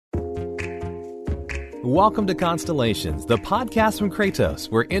Welcome to Constellations, the podcast from Kratos,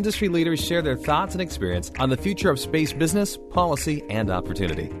 where industry leaders share their thoughts and experience on the future of space business, policy, and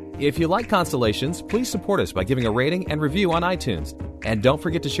opportunity. If you like Constellations, please support us by giving a rating and review on iTunes. And don't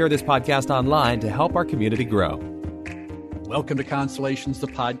forget to share this podcast online to help our community grow. Welcome to Constellations, the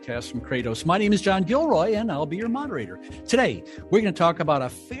podcast from Kratos. My name is John Gilroy, and I'll be your moderator. Today, we're going to talk about a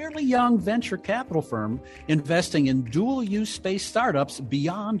fairly young venture capital firm investing in dual-use space startups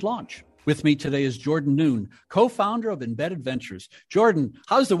beyond launch. With me today is Jordan Noone, co-founder of Embedded Ventures. Jordan,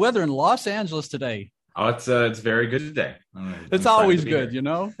 how's the weather in Los Angeles today? Oh, it's very good today. It's always good, you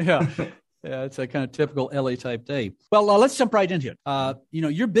know? Yeah. Yeah, it's a kind of typical LA type day. Well, let's jump right into it.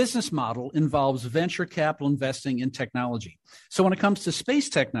 Your business model involves venture capital investing in technology. So when it comes to space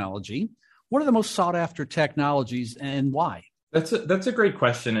technology, what are the most sought after technologies and why? That's a great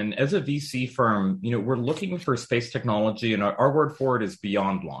question. And as a VC firm, we're looking for space technology, and our word for it is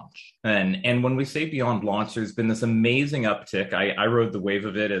beyond launch. And when we say beyond launch, there's been this amazing uptick. I rode the wave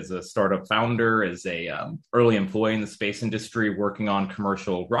of it as a startup founder, as a early employee in the space industry, working on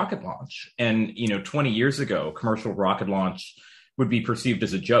commercial rocket launch. And 20 years ago, commercial rocket launch would be perceived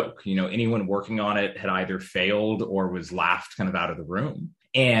as a joke. Anyone working on it had either failed or was laughed kind of out of the room.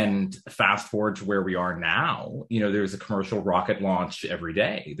 And fast forward to where we are now, there's a commercial rocket launch every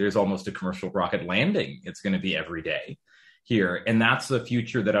day. There's almost a commercial rocket landing. It's going to be every day here. And that's the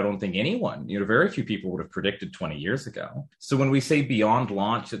future that I don't think anyone, very few people would have predicted 20 years ago. So when we say beyond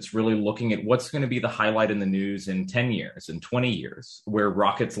launch, it's really looking at what's going to be the highlight in the news in 10 years, in 20 years, where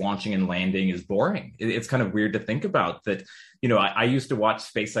rockets launching and landing is boring. It's kind of weird to think about that. I used to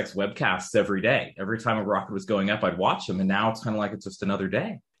watch SpaceX webcasts every day. Every time a rocket was going up, I'd watch them. And now it's kind of like it's just another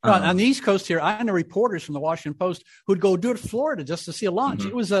day. On the East Coast here, I know reporters from the Washington Post who'd go do it in Florida just to see a launch. Mm-hmm.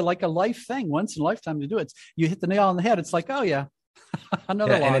 It was like a life thing, once in a lifetime to do it. You hit the nail on the head. It's like, oh, yeah,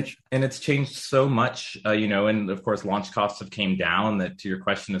 another launch. And it's changed so much, and of course, launch costs have came down. That to your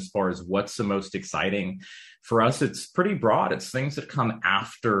question, as far as what's the most exciting for us, it's pretty broad. It's things that come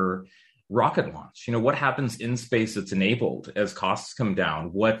after rocket launch. What happens in space that's enabled as costs come down?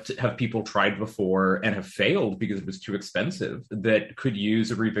 What have people tried before and have failed because it was too expensive that could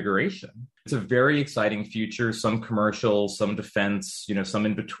use a revigoration? It's a very exciting future, some commercial, some defense, some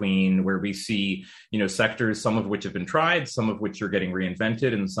in between, where we see, sectors, some of which have been tried, some of which are getting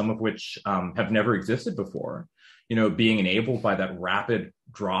reinvented, and some of which have never existed before, being enabled by that rapid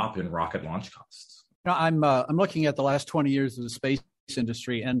drop in rocket launch costs. I'm looking at the last 20 years of the space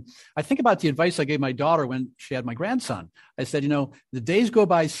industry. And I think about the advice I gave my daughter when she had my grandson. I said, the days go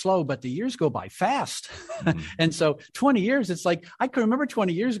by slow, but the years go by fast. Mm-hmm. And so 20 years, it's like, I can remember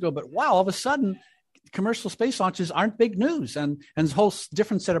 20 years ago, but wow, all of a sudden, commercial space launches aren't big news. And a whole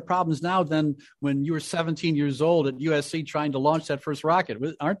different set of problems now than when you were 17 years old at U.S.S.F trying to launch that first rocket,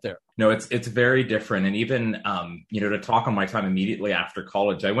 aren't there? No, it's very different. And even, to talk on my time immediately after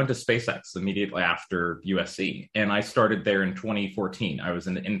college, I went to SpaceX immediately after U.S.S.F. And I started there in 2014. I was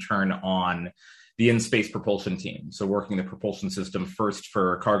an intern on the in-space propulsion team. So working the propulsion system first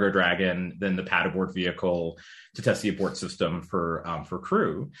for Cargo Dragon, then the pad abort vehicle to test the abort system for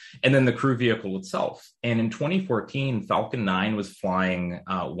crew, and then the crew vehicle itself. And in 2014, Falcon 9 was flying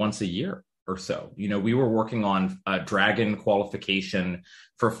once a year or so. We were working on Dragon qualification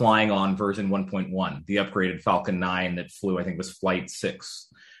for flying on version 1.1, the upgraded Falcon 9 that flew, I think, was flight 6.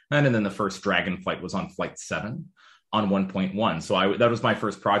 And then the first Dragon flight was on flight 7. On 1.1. So that was my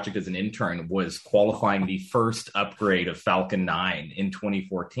first project as an intern, was qualifying the first upgrade of Falcon 9 in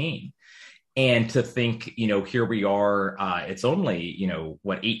 2014. And to think, here we are, it's only,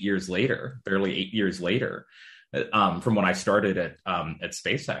 8 years later, barely 8 years later, from when I started at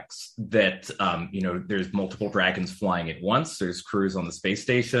SpaceX, that, there's multiple Dragons flying at once. There's crews on the space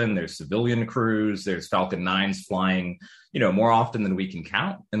station. There's civilian crews. There's Falcon 9s flying, more often than we can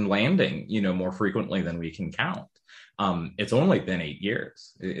count, and landing, more frequently than we can count. It's only been 8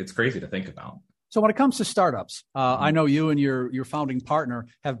 years. It's crazy to think about. So when it comes to startups, I know you and your founding partner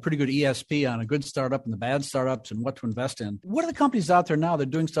have pretty good ESP on a good startup and the bad startups and what to invest in. What are the companies out there now that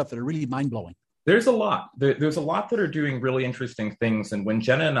are doing stuff that are really mind-blowing? There's a lot. There's a lot that are doing really interesting things. And when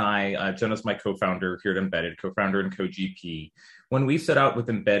Jenna and I, Jenna's my co-founder here at Embedded, co-founder and co-GP, when we set out with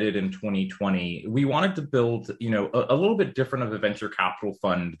Embedded in 2020, we wanted to build, a little bit different of a venture capital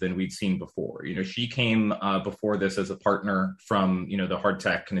fund than we'd seen before. She came before this as a partner from, the hard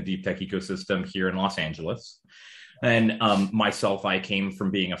tech and the deep tech ecosystem here in Los Angeles. And myself, I came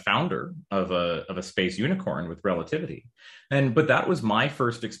from being a founder of a space unicorn with Relativity. But that was my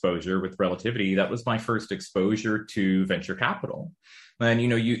first exposure with Relativity. That was my first exposure to venture capital. And,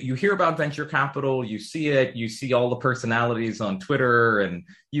 you hear about venture capital, you see all the personalities on Twitter and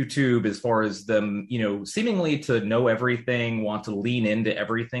YouTube as far as them, seemingly to know everything, want to lean into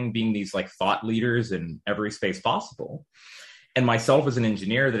everything, being these like thought leaders in every space possible. And myself as an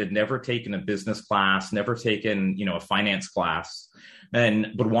engineer that had never taken a business class, never taken, a finance class,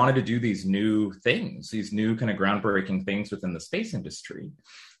 but wanted to do these new things, these new kind of groundbreaking things within the space industry,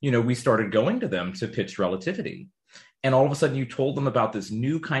 we started going to them to pitch Relativity. And all of a sudden you told them about this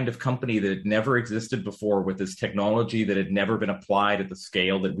new kind of company that had never existed before with this technology that had never been applied at the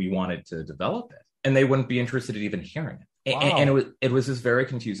scale that we wanted to develop it. And they wouldn't be interested in even hearing it. Wow. And it was this very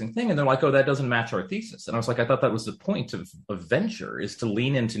confusing thing. And they're like, oh, that doesn't match our thesis. And I was like, I thought that was the point of venture, is to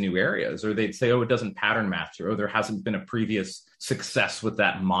lean into new areas. Or they'd say, oh, it doesn't pattern match, or oh, there hasn't been a previous success with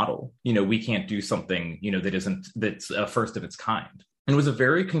that model. We can't do something, that's a first of its kind. And it was a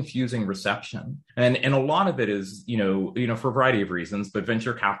very confusing reception. And a lot of it is, for a variety of reasons, but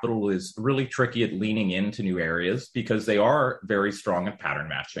venture capital is really tricky at leaning into new areas because they are very strong at pattern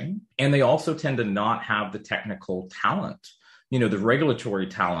matching. And they also tend to not have the technical talent, the regulatory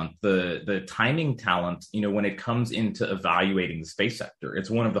talent, the timing talent, when it comes into evaluating the space sector. It's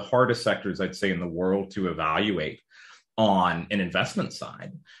one of the hardest sectors, I'd say, in the world to evaluate on an investment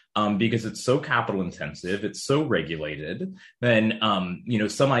side, because it's so capital intensive, it's so regulated, then,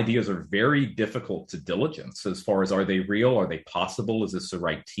 some ideas are very difficult to diligence as far as, are they real? Are they possible? Is this the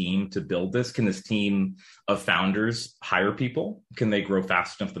right team to build this? Can this team of founders hire people? Can they grow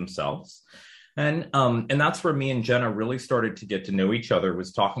fast enough themselves? And that's where me and Jenna really started to get to know each other,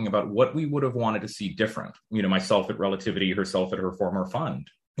 was talking about what we would have wanted to see different, myself at Relativity, herself at her former fund,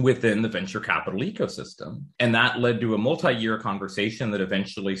 within the venture capital ecosystem. And that led to a multi-year conversation that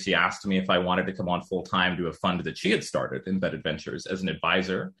eventually she asked me if I wanted to come on full-time to a fund that she had started, Embedded Ventures, as an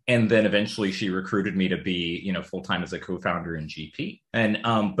advisor. And then eventually she recruited me to be, full-time as a co-founder in GP. And,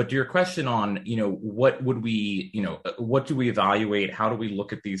 but to your question on, what would we, what do we evaluate? How do we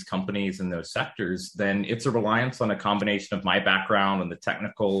look at these companies in those sectors? Then it's a reliance on a combination of my background on the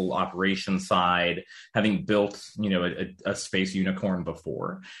technical operations side, having built, a space unicorn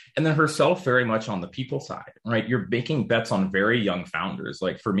before. And then herself very much on the people side, right? You're making bets on very young founders.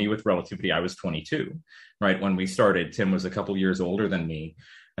 Like for me with Relativity, I was 22, right? When we started, Tim was a couple years older than me.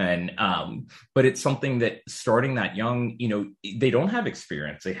 And, but it's something that starting that young, they don't have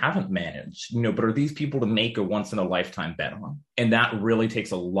experience, they haven't managed, but are these people to make a once in a lifetime bet on? And that really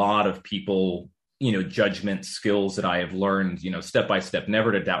takes a lot of people, judgment skills that I have learned, step by step,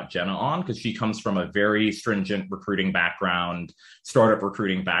 never to doubt Jenna on, because she comes from a very stringent recruiting background, startup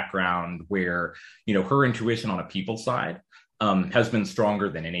recruiting background, where, her intuition on a people side has been stronger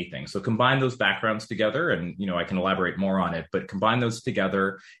than anything. So combine those backgrounds together, and, I can elaborate more on it, but combine those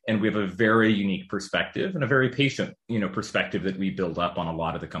together, and we have a very unique perspective and a very patient, perspective that we build up on a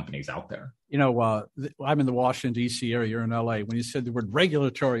lot of the companies out there. I'm in the Washington, D.C. area. You're in L.A. When you said the word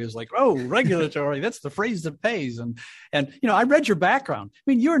regulatory, is like, oh, regulatory, that's the phrase that pays. And I read your background.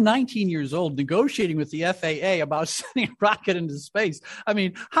 I mean, you're 19 years old negotiating with the FAA about sending a rocket into space. I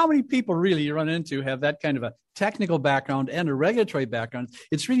mean, how many people really you run into have that kind of a technical background and a regulatory background?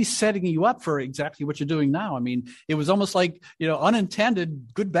 It's really setting you up for exactly what you're doing now. I mean, it was almost like,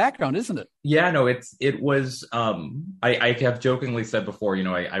 unintended good background, isn't it? Yeah, no, it was, I have jokingly said before,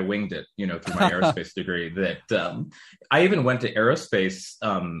 I winged it, through my aerospace degree, that I even went to aerospace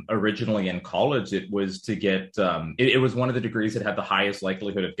originally in college. It was to get, it was one of the degrees that had the highest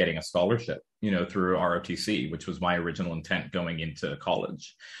likelihood of getting a scholarship, through ROTC, which was my original intent going into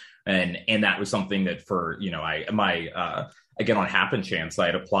college. And that was something that for, again, on happen chance, I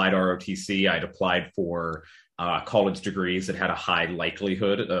had applied ROTC, I'd applied for college degrees that had a high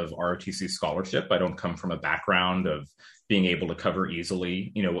likelihood of ROTC scholarship. I don't come from a background of being able to cover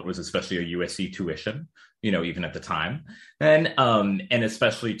easily, what was especially a USC tuition, even at the time. And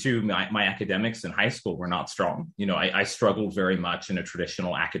especially too, my academics in high school were not strong. I struggled very much in a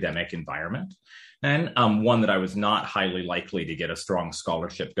traditional academic environment, and one that I was not highly likely to get a strong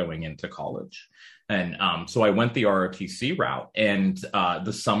scholarship going into college. And so I went the ROTC route, and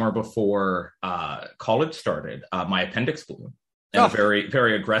the summer before college started, my appendix blew. And a very,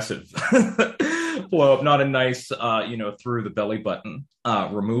 very aggressive blow up, not a nice, through the belly button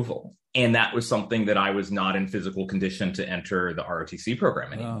removal. And that was something that I was not in physical condition to enter the ROTC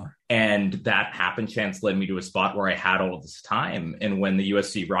program anymore. And that happen chance led me to a spot where I had all of this time. And when the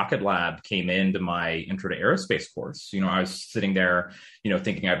USC Rocket Lab came into my Intro to Aerospace course, I was sitting there,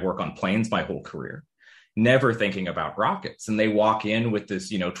 thinking I'd work on planes my whole career. never thinking about rockets. And they walk in with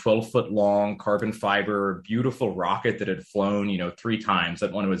this, 12-foot long carbon fiber, beautiful rocket that had flown, 3 times.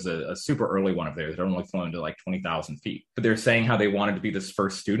 That one was a super early one of theirs. It had only flown to like 20,000 feet. But they're saying how they wanted to be this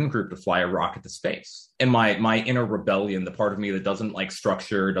first student group to fly a rocket to space. And my inner rebellion, the part of me that doesn't like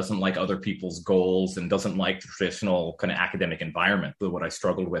structure, doesn't like other people's goals, and doesn't like the traditional kind of academic environment, what I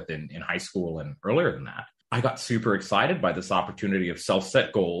struggled with in high school and earlier than that, I got super excited by this opportunity of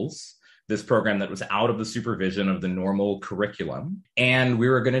self-set goals, this program that was out of the supervision of the normal curriculum. And we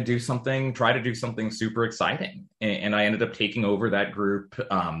were going to try to do something super exciting. And I ended up taking over that group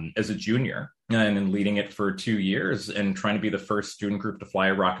as a junior and leading it for 2 years and trying to be the first student group to fly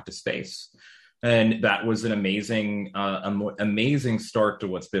a rocket to space. And that was an amazing start to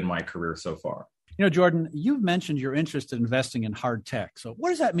what's been my career so far. Jordan, you've mentioned your interest in investing in hard tech. So what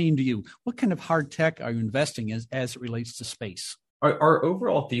does that mean to you? What kind of hard tech are you investing in as it relates to space? Our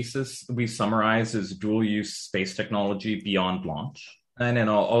overall thesis we summarize as dual use space technology beyond launch. And then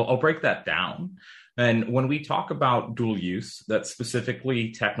I'll break that down. And when we talk about dual use, that's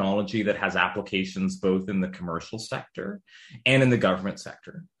specifically technology that has applications both in the commercial sector and in the government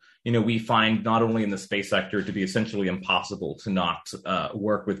sector. We find not only in the space sector to be essentially impossible to not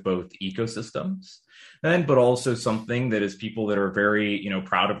work with both ecosystems, but also something that is people that are very,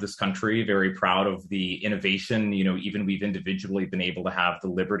 proud of this country, very proud of the innovation, even we've individually been able to have the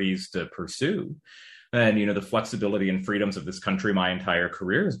liberties to pursue. And, the flexibility and freedoms of this country, my entire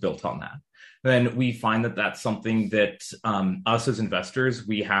career is built on that. Then we find that that's something that us as investors,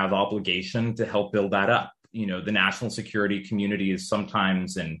 we have obligation to help build that up. The national security community is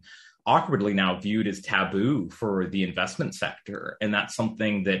sometimes and awkwardly now viewed as taboo for the investment sector. And that's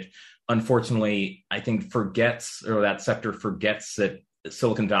something that, unfortunately, I think that sector forgets that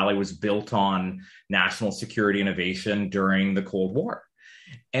Silicon Valley was built on national security innovation during the Cold War.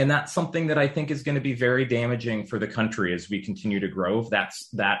 And that's something that I think is going to be very damaging for the country as we continue to grow. If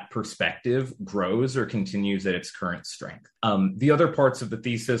that perspective grows or continues at its current strength. The other parts of the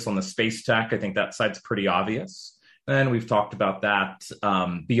thesis on the space tech, I think that side's pretty obvious. And we've talked about that.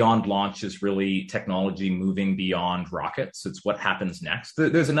 Beyond launch is really technology moving beyond rockets. It's what happens next.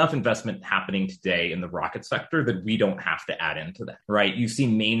 There's enough investment happening today in the rocket sector that we don't have to add into that, right? You see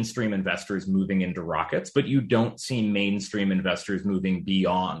mainstream investors moving into rockets, but you don't see mainstream investors moving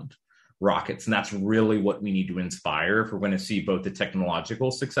beyond rockets. And that's really what we need to inspire if we're going to see both the technological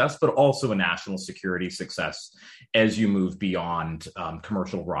success, but also a national security success as you move beyond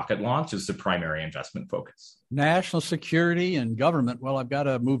commercial rocket launch as the primary investment focus. National security and government. Well, I've got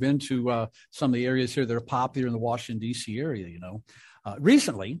to move into some of the areas here that are popular in the Washington, D.C. area,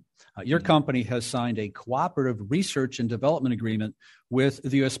 Recently, your company has signed a cooperative research and development agreement with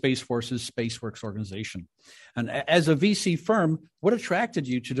the U.S. Space Force's SpaceWorks organization. And as a VC firm, what attracted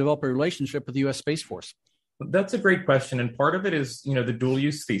you to develop a relationship with the U.S. Space Force? That's a great question. And part of it is, the dual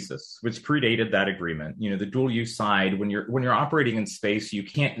use thesis, which predated that agreement. The dual use side, when you're operating in space, you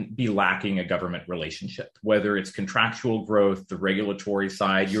can't be lacking a government relationship, whether it's contractual growth, the regulatory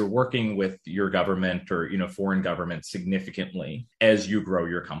side, you're working with your government or, foreign government significantly as you grow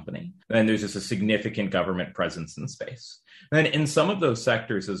your company. And there's just a significant government presence in space. And in some of those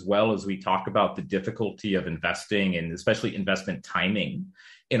sectors, as well as we talk about the difficulty of investing and especially investment timing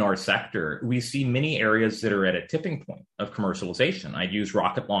in our sector, we see many areas that are at a tipping point of commercialization. I'd use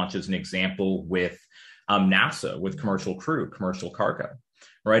rocket launch as an example with NASA, with commercial crew, commercial cargo,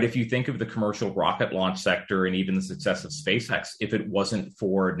 right? If you think of the commercial rocket launch sector and even the success of SpaceX, if it wasn't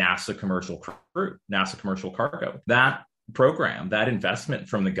for NASA commercial crew, NASA commercial cargo, that program, that investment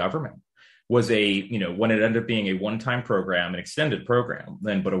from the government was when it ended up being a one-time program, an extended program,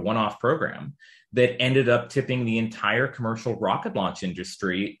 but a one-off program that ended up tipping the entire commercial rocket launch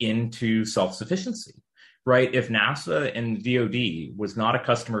industry into self-sufficiency, right? If NASA and DoD was not a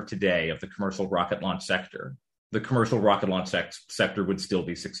customer today of the commercial rocket launch sector, the commercial rocket launch sector would still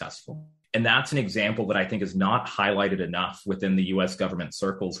be successful. And that's an example that I think is not highlighted enough within the US government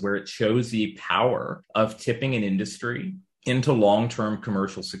circles, where it shows the power of tipping an industry into long-term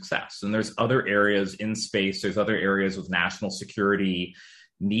commercial success. And there's other areas in space, there's other areas with national security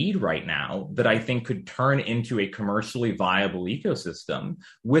need right now that I think could turn into a commercially viable ecosystem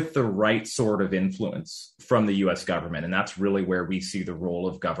with the right sort of influence from the US government. And that's really where we see the role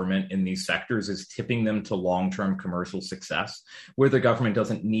of government in these sectors, is tipping them to long-term commercial success, where the government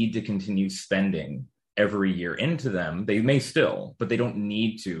doesn't need to continue spending every year into them. They may still, but they don't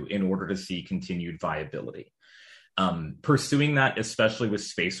need to in order to see continued viability. Pursuing that, especially with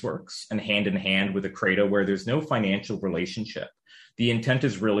SpaceWorks and hand in hand with a credo where there's no financial relationship. The intent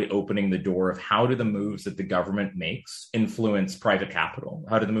is really opening the door of how do the moves that the government makes influence private capital?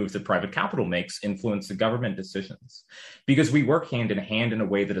 How do the moves that private capital makes influence the government decisions? Because we work hand in hand in a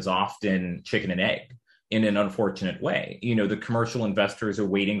way that is often chicken and egg in an unfortunate way. The commercial investors are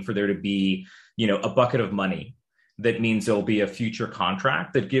waiting for there to be, a bucket of money. That means there'll be a future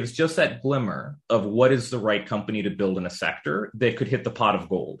contract that gives just that glimmer of what is the right company to build in a sector that could hit the pot of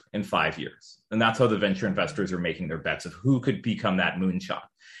gold in 5 years. And that's how the venture investors are making their bets of who could become that moonshot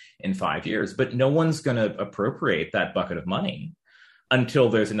in 5 years. But no one's going to appropriate that bucket of money until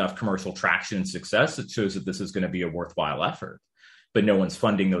there's enough commercial traction and success that shows that this is going to be a worthwhile effort. But no one's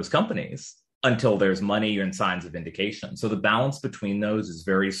funding those companies until there's money and signs of indication. So the balance between those is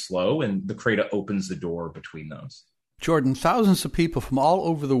very slow, and the CRADA opens the door between those. Jordan, thousands of people from all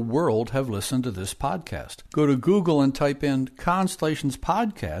over the world have listened to this podcast. Go to Google and type in Constellations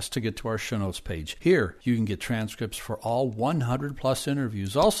Podcast to get to our show notes page. Here, you can get transcripts for all 100 plus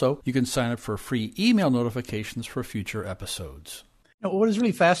interviews. Also, you can sign up for free email notifications for future episodes. What is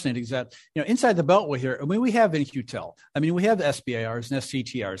really fascinating is that, inside the Beltway here, we have In-Q-Tel. we have the SBIRs and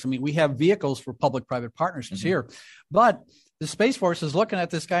SCTRs. We have vehicles for public-private partnerships here. But the Space Force is looking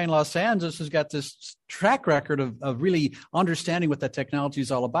at this guy in Los Angeles who's got this track record of really understanding what that technology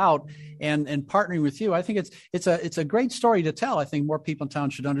is all about and partnering with you. I think it's a great story to tell. I think more people in town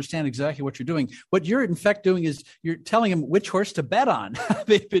should understand exactly what you're doing. What you're in fact doing is you're telling them which horse to bet on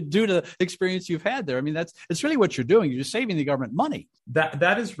due to the experience you've had there. It's really what you're doing. You're just saving the government money.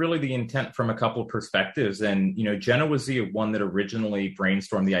 That is really the intent from a couple of perspectives. And, Jenna was the one that originally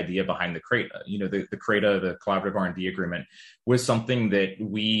brainstormed the idea behind the CRADA. The CRADA, the Collaborative R&D Agreement, was something that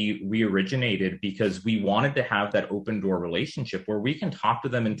we originated because we wanted to have that open door relationship where we can talk to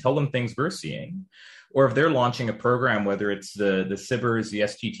them and tell them things we're seeing. Or if they're launching a program, whether it's the SBIRs, the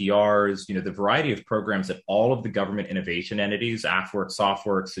STTRs, the variety of programs that all of the government innovation entities, AFWorks,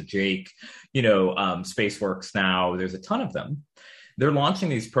 SoftWorks, JAIC, SpaceWorks now, there's a ton of them. They're launching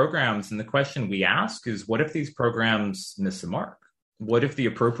these programs. And the question we ask is, what if these programs miss the mark? What if the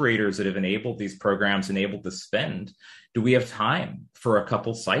appropriators that have enabled these programs, enabled the spend, do we have time for a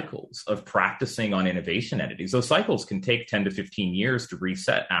couple cycles of practicing on innovation entities? Those cycles can take 10 to 15 years to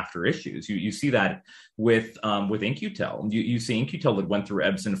reset after issues. You see that with In-Q-Tel. You see In-Q-Tel that went through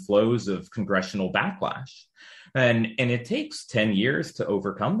ebbs and flows of congressional backlash. And it takes 10 years to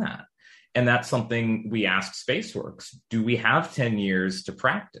overcome that. And that's something we ask SpaceWorks. Do we have 10 years to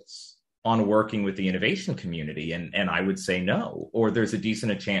practice on working with the innovation community? And I would say no, or there's a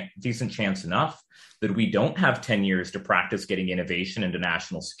decent chance enough that we don't have 10 years to practice getting innovation into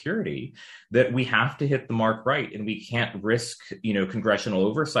national security, that we have to hit the mark right. And we can't risk, congressional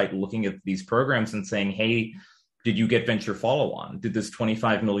oversight looking at these programs and saying, hey, did you get venture follow-on? Did this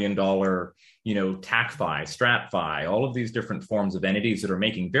 $25 million, TACFI, StratFi, all of these different forms of entities that are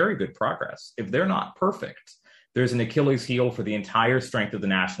making very good progress, if they're not perfect, there's an Achilles heel for the entire strength of the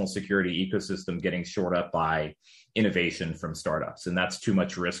national security ecosystem getting shored up by innovation from startups. And that's too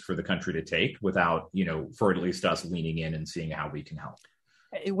much risk for the country to take without, for at least us leaning in and seeing how we can help.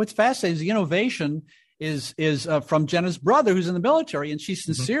 What's fascinating is the innovation is from Jenna's brother who's in the military, and she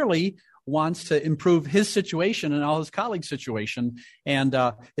sincerely wants to improve his situation and all his colleagues' situation. And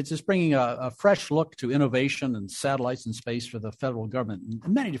it's just bringing a fresh look to innovation and satellites and space for the federal government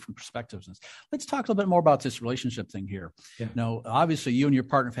in many different perspectives. Let's talk a little bit more about this relationship thing here. Yeah. Obviously, you and your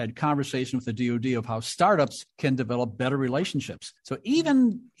partner have had conversation with the DoD of how startups can develop better relationships. So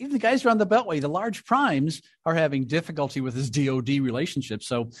even the guys around the Beltway, the large primes, are having difficulty with this DoD relationship.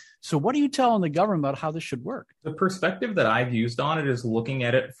 So what are you telling the government about how this should work? The perspective that I've used on it is looking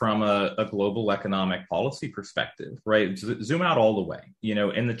at it from a global economic policy perspective, right? Zoom out all the way,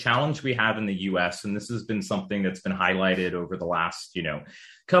 and the challenge we have in the U.S., and this has been something that's been highlighted over the last,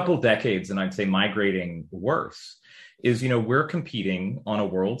 couple decades, and I'd say migrating worse, is, we're competing on a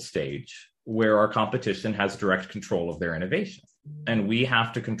world stage where our competition has direct control of their innovation. And we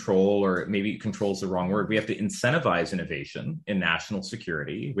have to control, or maybe control is the wrong word, we have to incentivize innovation in national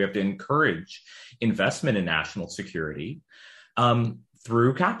security. We have to encourage investment in national security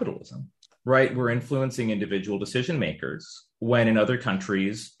through capitalism, right? We're influencing individual decision makers when in other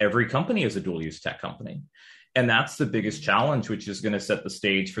countries, every company is a dual-use tech company. And that's the biggest challenge, which is going to set the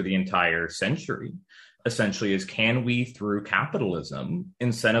stage for the entire century. Essentially, is can we, through capitalism,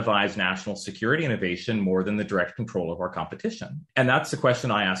 incentivize national security innovation more than the direct control of our competition? And that's the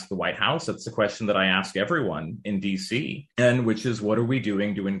question I ask the White House. That's the question that I ask everyone in DC, and which is, what are we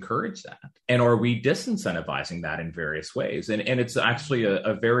doing to encourage that? And are we disincentivizing that in various ways? And it's actually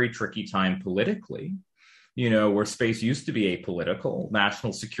a very tricky time politically, where space used to be apolitical,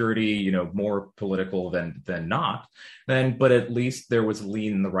 national security, more political than not. But at least there was a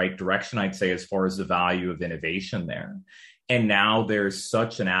lean in the right direction, I'd say, as far as the value of innovation there. And now there's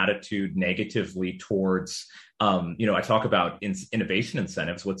such an attitude negatively towards, I talk about innovation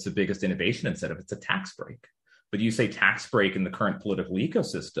incentives. What's the biggest innovation incentive? It's a tax break. But you say tax break in the current political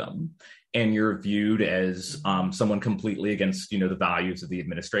ecosystem, and you're viewed as someone completely against, the values of the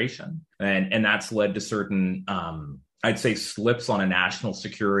administration. And that's led to certain, I'd say, slips on a national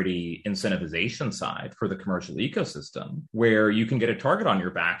security incentivization side for the commercial ecosystem, where you can get a target on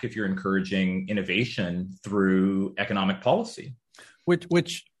your back if you're encouraging innovation through economic policy.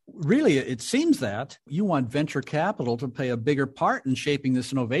 Which really, it seems that you want venture capital to play a bigger part in shaping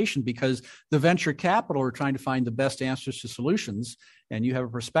this innovation, because the venture capital are trying to find the best answers to solutions, and you have a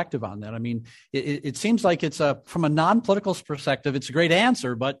perspective on that. I mean, it seems like it's from a non-political perspective, it's a great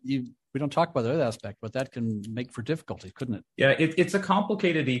answer, but we don't talk about the other aspect, but that can make for difficulty, couldn't it? Yeah, it's a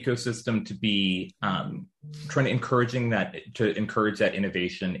complicated ecosystem to be trying to encourage that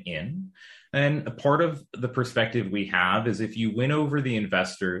innovation in. And a part of the perspective we have is if you win over the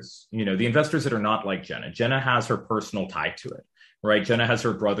investors, the investors that are not like Jenna. Jenna has her personal tie to it, right? Jenna has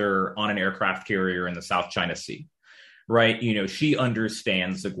her brother on an aircraft carrier in the South China Sea, right? She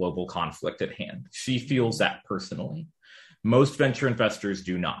understands the global conflict at hand. She feels that personally. Most venture investors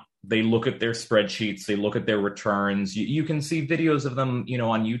do not. They look at their spreadsheets, they look at their returns. You can see videos of them,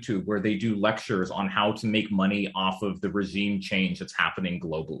 on YouTube where they do lectures on how to make money off of the regime change that's happening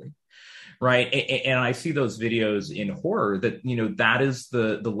globally. Right. And I see those videos in horror that, that is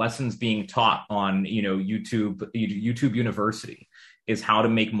the lessons being taught on, YouTube University, is how to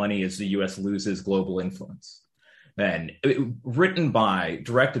make money as the U.S. loses global influence. And directed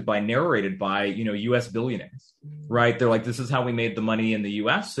by, narrated by, U.S. billionaires. Right. They're like, this is how we made the money in the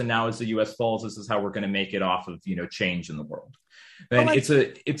U.S. And now as the U.S. falls, this is how we're going to make it off of, change in the world. And it's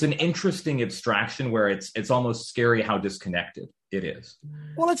an interesting abstraction where it's almost scary how disconnected it is.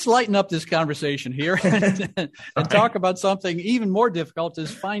 Well, let's lighten up this conversation here and talk about something even more difficult, is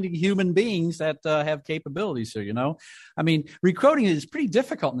finding human beings that have capabilities here, I mean, recruiting is pretty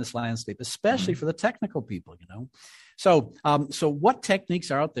difficult in this landscape, especially for the technical people, So what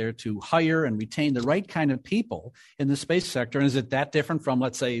techniques are out there to hire and retain the right kind of people in the space sector? And is it that different from,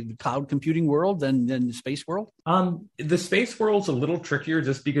 let's say, the cloud computing world than the space world? The space world's a little trickier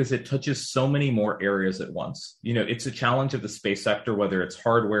just because it touches so many more areas at once. It's a challenge of the space sector, whether it's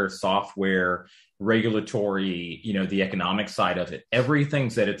hardware, software, regulatory, the economic side of it.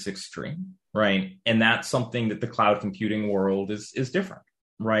 Everything's at its extreme, right? And that's something that the cloud computing world is different.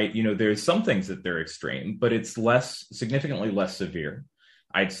 Right. There's some things that they're extreme, but it's significantly less severe,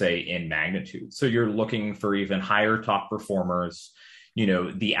 I'd say, in magnitude. So you're looking for even higher top performers,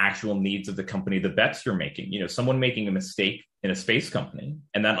 the actual needs of the company, the bets you're making, someone making a mistake in a space company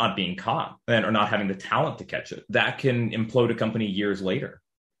and that not being caught or not having the talent to catch it, that can implode a company years later.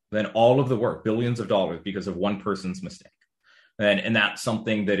 Then all of the work, billions of dollars because of one person's mistake. And that's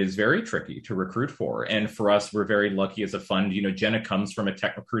something that is very tricky to recruit for. And for us, we're very lucky as a fund. Jenna comes from a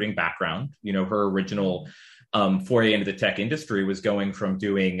tech recruiting background. Her original foray into the tech industry was going from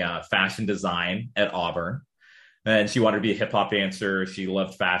doing fashion design at Auburn. And she wanted to be a hip hop dancer. She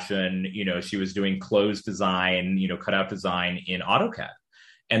loved fashion. She was doing clothes design, cutout design in AutoCAD.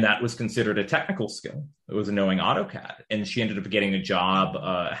 And that was considered a technical skill. It was knowing AutoCAD. And she ended up getting a job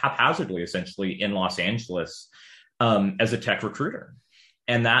haphazardly, essentially, in Los Angeles as a tech recruiter.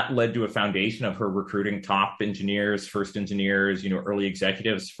 And that led to a foundation of her recruiting top engineers, first engineers, early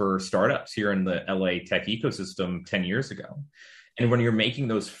executives for startups here in the LA tech ecosystem 10 years ago. And when you're making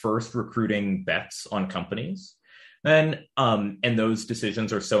those first recruiting bets on companies, then and those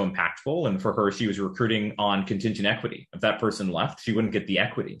decisions are so impactful. And for her, she was recruiting on contingent equity. If that person left, she wouldn't get the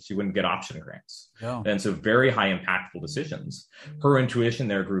equity. She wouldn't get option grants. Yeah. And so very high impactful decisions. Her intuition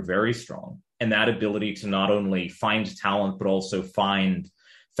there grew very strong. And that ability to not only find talent, but also find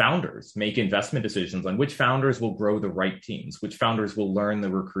founders, make investment decisions on which founders will grow the right teams, which founders will learn the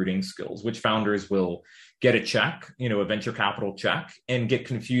recruiting skills, which founders will get a check, a venture capital check, and get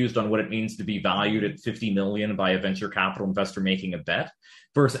confused on what it means to be valued at 50 million by a venture capital investor making a bet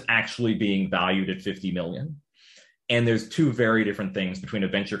versus actually being valued at 50 million. And there's two very different things between a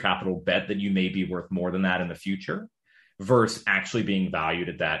venture capital bet that you may be worth more than that in the future versus actually being valued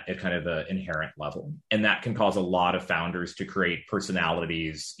at that at kind of the inherent level. And that can cause a lot of founders to create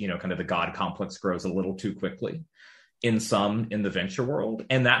personalities, kind of the God complex grows a little too quickly in the venture world.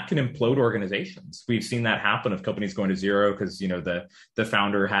 And that can implode organizations. We've seen that happen of companies going to zero because, the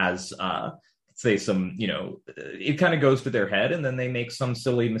founder has, say some, it kind of goes to their head, and then they make some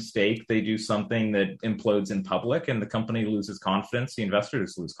silly mistake. They do something that implodes in public, and the company loses confidence. The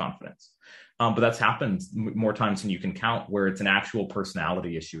investors lose confidence. But that's happened more times than you can count, where it's an actual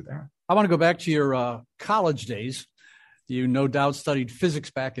personality issue there. I want to go back to your college days. You no doubt studied physics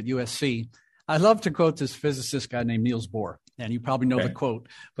back at U.S.S.F. I love to quote this physicist guy named Niels Bohr, and you probably know the quote,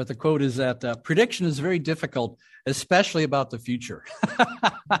 but the quote is that prediction is very difficult, especially about the future.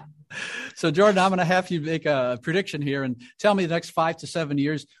 So, Jordan, I'm going to have you make a prediction here and tell me the next 5 to 7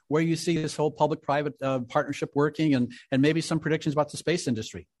 years where you see this whole public-private partnership working, and maybe some predictions about the space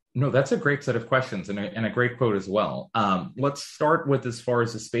industry. No, that's a great set of questions and a great quote as well. Let's start with as far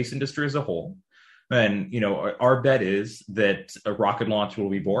as the space industry as a whole. And, our bet is that a rocket launch will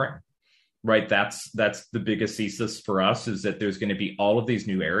be boring. Right. That's the biggest thesis for us, is that there's going to be all of these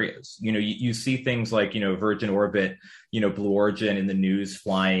new areas. You see things like, Virgin Orbit, Blue Origin in the news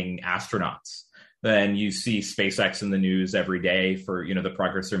flying astronauts. Then you see SpaceX in the news every day for, the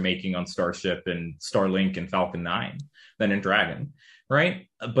progress they're making on Starship and Starlink and Falcon 9, then in Dragon. Right.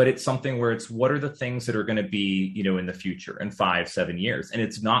 But it's something where it's what are the things that are going to be, in the future in 5-7 years. And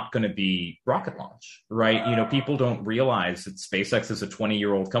it's not going to be rocket launch. Right. People don't realize that SpaceX is a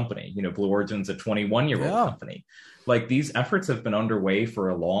 20-year-old company. Blue Origin's a 21-year-old company. Like, these efforts have been underway for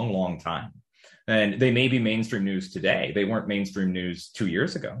a long, long time. And they may be mainstream news today. They weren't mainstream news 2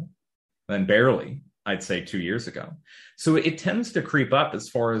 years ago, and barely, I'd say, 2 years ago. So it tends to creep up as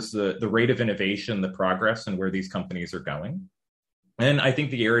far as the rate of innovation, the progress, and where these companies are going. And I think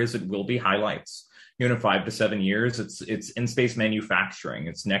the areas that will be highlights, in 5 to 7 years, it's in-space manufacturing,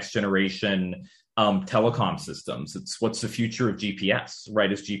 it's next generation telecom systems. It's what's the future of GPS,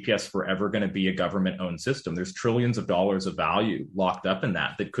 right? Is GPS forever going to be a government-owned system? There's trillions of dollars of value locked up in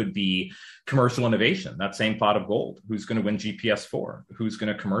that could be commercial innovation, that same pot of gold. Who's going to win GPS for? Who's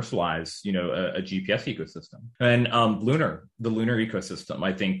going to commercialize, a GPS ecosystem? And the lunar ecosystem,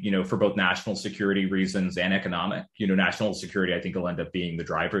 I think, for both national security reasons and economic, national security, I think, will end up being the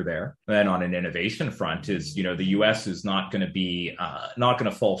driver there. And on an innovation front is, the U.S. is not going to be, not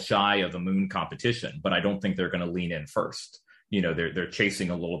going to fall shy of a moon competition, but I don't think they're going to lean in first. They're chasing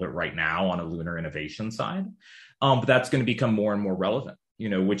a little bit right now on a lunar innovation side. But that's going to become more and more relevant,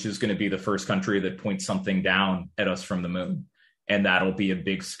 which is going to be the first country that points something down at us from the moon. And that'll be a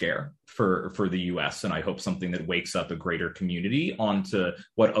big scare for the U.S. And I hope something that wakes up a greater community onto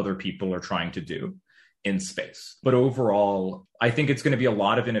what other people are trying to do in space. But overall, I think it's going to be a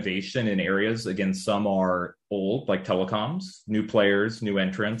lot of innovation in areas. Again, some are old, like telecoms, new players, new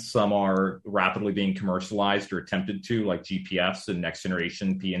entrants. Some are rapidly being commercialized or attempted to, like GPS and next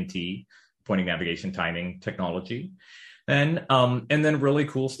generation PNT, pointing navigation timing technology. And then really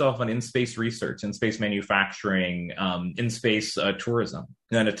cool stuff on in-space research, in-space manufacturing, in-space tourism.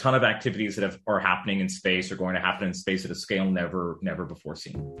 And then a ton of activities that are happening in space are going to happen in space at a scale never before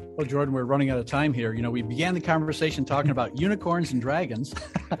seen. Well, Jordan, we're running out of time here. We began the conversation talking about unicorns and dragons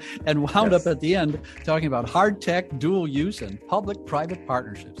and wound up at the end talking about hard tech, dual use, and public-private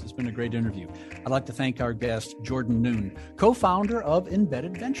partnerships. It's been a great interview. I'd like to thank our guest, Jordan Noone, co-founder of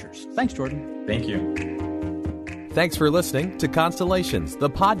Embedded Ventures. Thanks, Jordan. Thank you. Thanks for listening to Constellations, the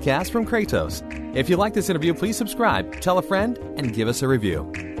podcast from Kratos. If you like this interview, please subscribe, tell a friend, and give us a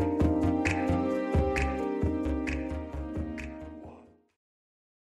review.